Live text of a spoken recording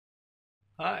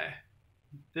Hi,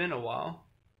 been a while.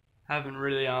 Haven't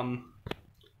really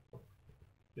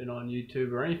been on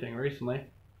YouTube or anything recently.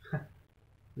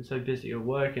 Been so busy at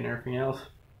work and everything else.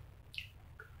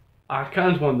 I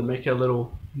kind of wanted to make a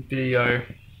little video,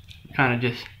 kind of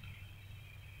just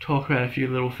talk about a few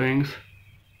little things.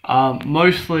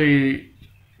 Mostly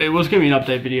it was gonna be an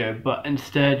update video, but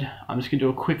instead I'm just gonna do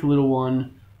a quick little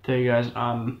one to you guys.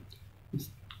 I'm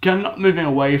not moving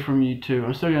away from YouTube.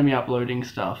 I'm still gonna be uploading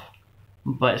stuff,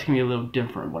 but it's gonna be a little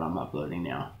different what I'm uploading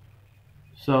now.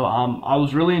 So I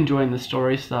was really enjoying the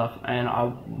story stuff, and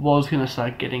I was gonna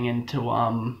start getting into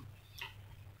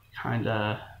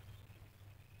kinda,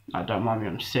 don't mind me,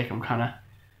 I'm sick. I'm kinda,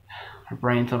 my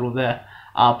brain's not all there.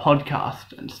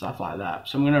 Podcast and stuff like that.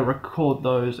 So I'm gonna record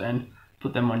those and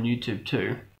put them on YouTube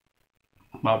too.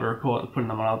 I'll be putting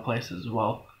them on other places as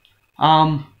well.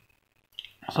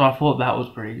 So I thought that was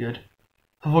pretty good.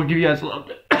 I thought I'd give you guys a little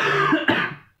bit.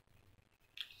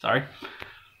 Sorry.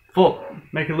 Thought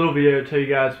make a little video to tell you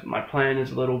guys what my plan is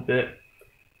a little bit.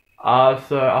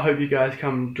 So I hope you guys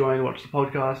come join and watch the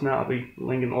podcast now. I'll be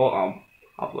linking all.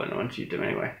 I'll upload them onto YouTube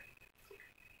anyway.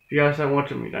 If you guys don't watch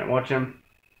them, you don't watch them,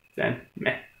 then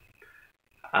meh.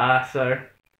 So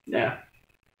yeah.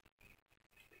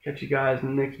 Catch you guys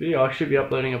in the next video. I should be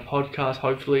uploading a podcast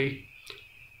hopefully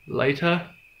later.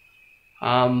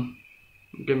 I'm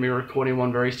gonna be recording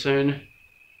one very soon.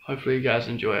 Hopefully you guys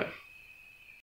enjoy it.